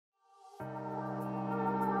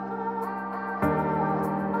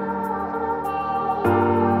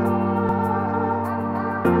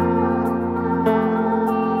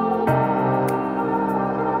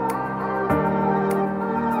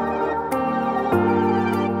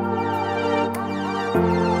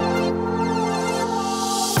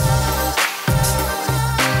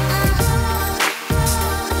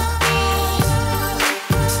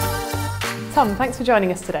Tom, thanks for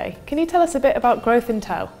joining us today. Can you tell us a bit about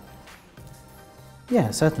GrowthIntel?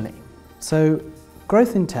 Yeah, certainly. So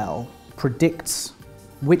GrowthIntel predicts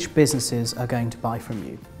which businesses are going to buy from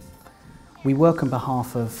you. We work on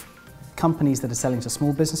behalf of companies that are selling to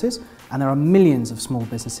small businesses, and there are millions of small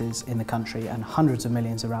businesses in the country and hundreds of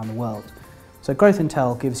millions around the world. So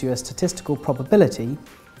GrowthIntel gives you a statistical probability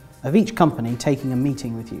of each company taking a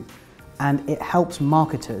meeting with you, and it helps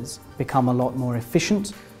marketers become a lot more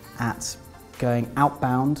efficient at going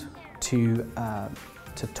outbound to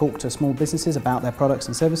talk to small businesses about their products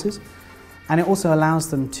and services. And it also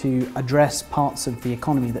allows them to address parts of the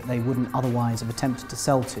economy that they wouldn't otherwise have attempted to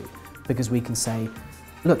sell to, because we can say,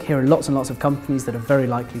 look, here are lots and lots of companies that are very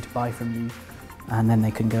likely to buy from you, and then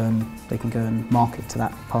they can go and market to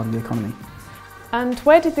that part of the economy. And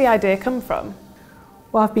where did the idea come from?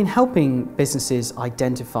 Well, I've been helping businesses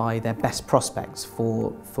identify their best prospects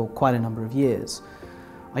for quite a number of years.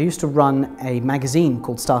 I used to run a magazine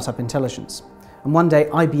called Startup Intelligence, and one day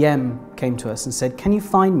IBM came to us and said, can you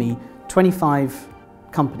find me 25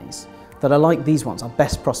 companies that are like these ones, our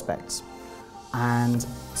best prospects? And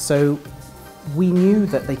so we knew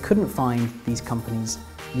that they couldn't find these companies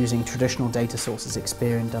using traditional data sources,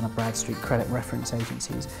 Experian, Dun & Bradstreet, credit reference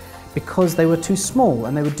agencies, because they were too small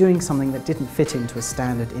and they were doing something that didn't fit into a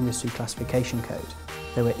standard industry classification code.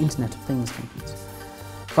 They were Internet of Things companies.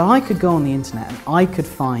 But I could go on the internet and I could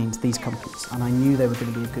find these companies, and I knew they were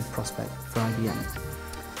going to be a good prospect for IBM.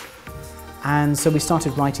 And so we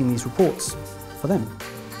started writing these reports for them.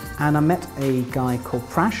 And I met a guy called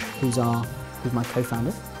Prash, who's my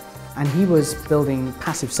co-founder, and he was building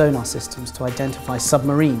passive sonar systems to identify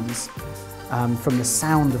submarines from the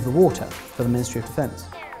sound of the water for the Ministry of Defence.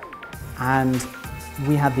 And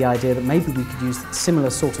we had the idea that maybe we could use similar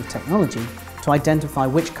sort of technology to identify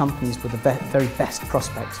which companies were the very best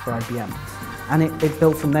prospects for IBM. And it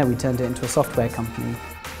built from there. We turned it into a software company,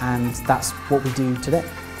 and that's what we do today.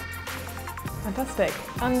 Fantastic.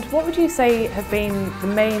 And what would you say have been the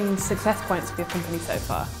main success points of your company so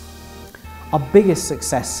far? Our biggest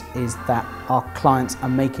success is that our clients are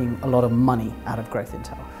making a lot of money out of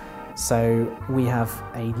GrowthIntel. So we have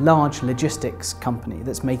a large logistics company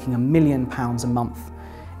that's making £1 million a month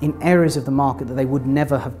in areas of the market that they would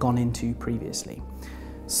never have gone into previously.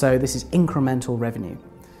 So this is incremental revenue,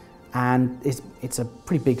 and it's a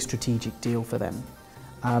pretty big strategic deal for them.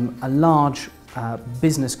 A large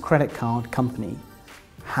business credit card company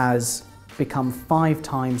has become 5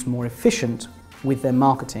 times more efficient with their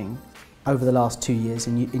marketing over the last 2 years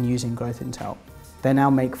in using GrowthIntel. They now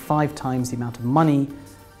make 5 times the amount of money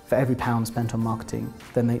for every pound spent on marketing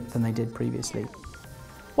than they did previously.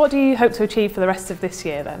 What do you hope to achieve for the rest of this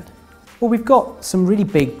year then? Well, we've got some really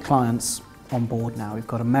big clients on board now. We've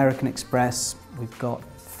got American Express, we've got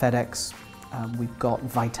FedEx, we've got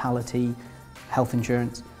Vitality, health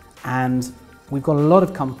insurance, and we've got a lot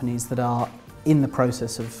of companies that are in the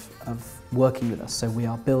process of working with us. So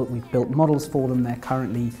we've built models for them. They're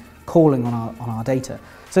currently calling on our data.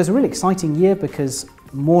 So it's a really exciting year because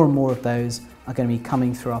more and more of those are going to be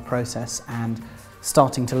coming through our process and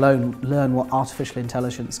starting to learn what artificial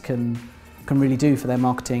intelligence can really do for their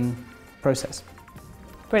marketing process.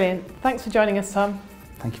 Brilliant. Thanks for joining us, Tom.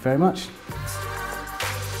 Thank you very much.